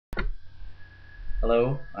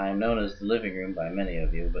Hello, I am known as the living room by many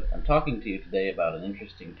of you, but I'm talking to you today about an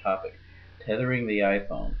interesting topic, tethering the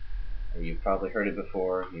iPhone. You've probably heard it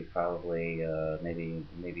before, you've probably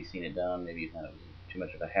maybe seen it done, maybe you thought it was too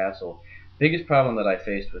much of a hassle. Biggest problem that I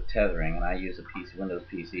faced with tethering, and I use a PC, Windows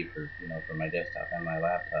PC for my desktop and my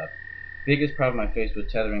laptop. Biggest problem I faced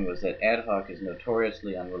with tethering was that ad hoc is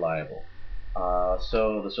notoriously unreliable.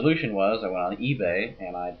 So the solution was I went on eBay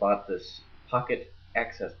and I bought this pocket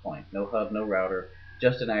access point. No hub, no router,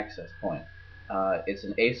 just an access point. It's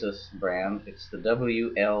an Asus brand. It's the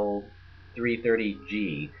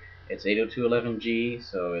WL330G. It's 802.11G,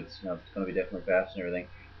 so it's going to be definitely fast and everything.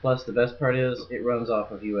 Plus, the best part is it runs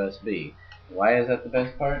off of USB. Why is that the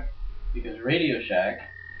best part? Because Radio Shack,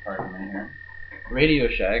 pardon me here, Radio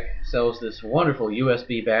Shack sells this wonderful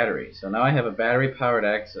USB battery. So now I have a battery powered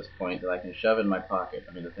access point that I can shove in my pocket.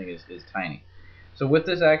 I mean, the thing is tiny. So with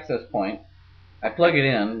this access point, I plug it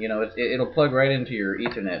in. It'll plug right into your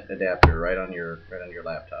Ethernet adapter right on your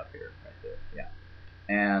laptop here, right there. Yeah.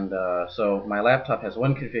 And so my laptop has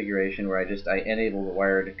one configuration where I enable the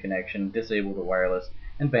wired connection, disable the wireless,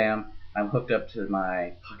 and bam, I'm hooked up to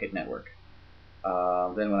my pocket network.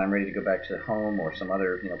 Then when I'm ready to go back to home or some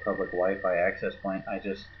other public Wi-Fi access point, I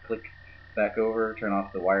just click back over, turn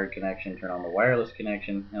off the wired connection, turn on the wireless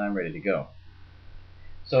connection, and I'm ready to go.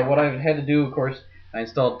 So what I've had to do, of course, I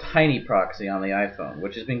installed Tiny Proxy on the iPhone,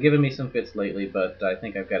 which has been giving me some fits lately, but I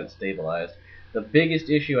think I've got it stabilized. The biggest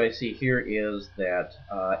issue I see here is that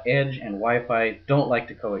Edge and Wi-Fi don't like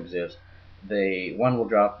to coexist. One will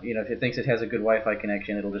drop, if it thinks it has a good Wi-Fi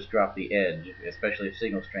connection, it'll just drop the Edge, especially if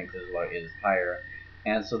signal strength is higher,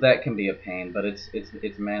 and so that can be a pain. But it's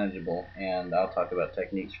manageable, and I'll talk about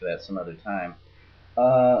techniques for that some other time.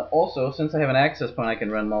 Also, since I have an access point, I can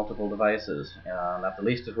run multiple devices, not the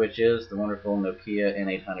least of which is the wonderful Nokia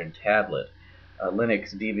N800 tablet, a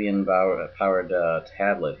Linux Debian-powered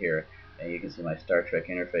tablet here. And you can see my Star Trek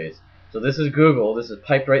interface. So this is Google. This is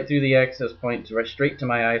piped right through the access point, straight to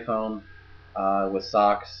my iPhone with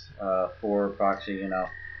socks for proxy.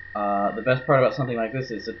 The best part about something like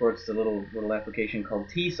this is it supports the little application called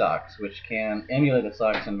tsocks, which can emulate a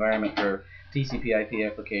socks environment for TCP/IP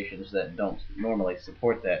applications that don't normally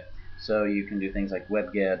support that. So you can do things like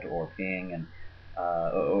webget or ping and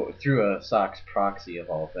through a socks proxy of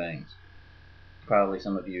all things. Probably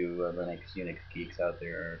some of you Unix geeks out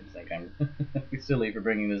there think I'm silly for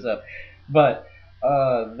bringing this up, but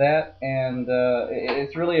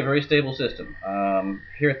it's really a very stable system.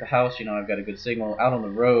 Here at the house, I've got a good signal. Out on the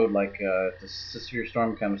road, like if a severe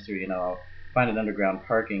storm comes through, I'll find an underground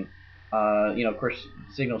parking. Of course,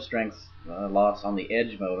 signal strength loss on the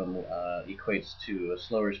edge modem equates to a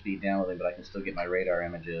slower speed downloading, but I can still get my radar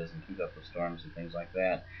images and keep up with storms and things like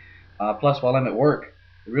that. Plus, while I'm at work,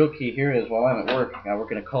 the real key here is while I'm at work, I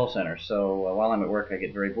work in a call center. So while I'm at work, I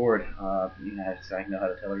get very bored. I know how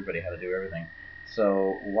to tell everybody how to do everything.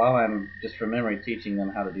 So while I'm just from memory teaching them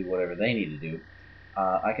how to do whatever they need to do,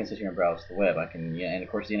 I can sit here and browse the web. And of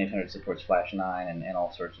course the N800 supports Flash 9 and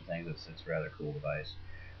all sorts of things. It's a rather cool device.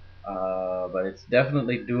 But it's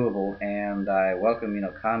definitely doable, and I welcome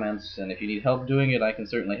comments. And if you need help doing it, I can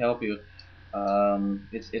certainly help you.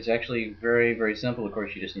 It's actually very, very simple. Of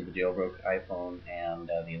course, you just need the jailbroke iPhone and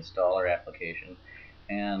the installer application,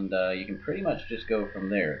 and you can pretty much just go from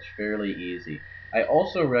there. It's fairly easy. I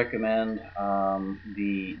also recommend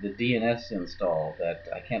the DNS install that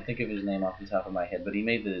I can't think of his name off the top of my head, but he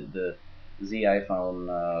made the Z iPhone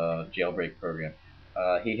jailbreak program.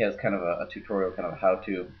 He has kind of a tutorial, kind of how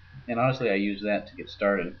to, and honestly, I use that to get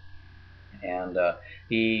started. And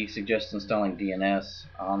he suggests installing DNS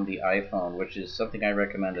on the iPhone, which is something I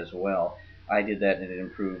recommend as well. I did that and it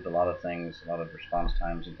improved a lot of things, a lot of response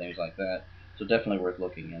times and things like that. So definitely worth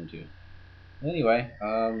looking into. Anyway,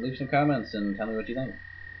 leave some comments and tell me what you think.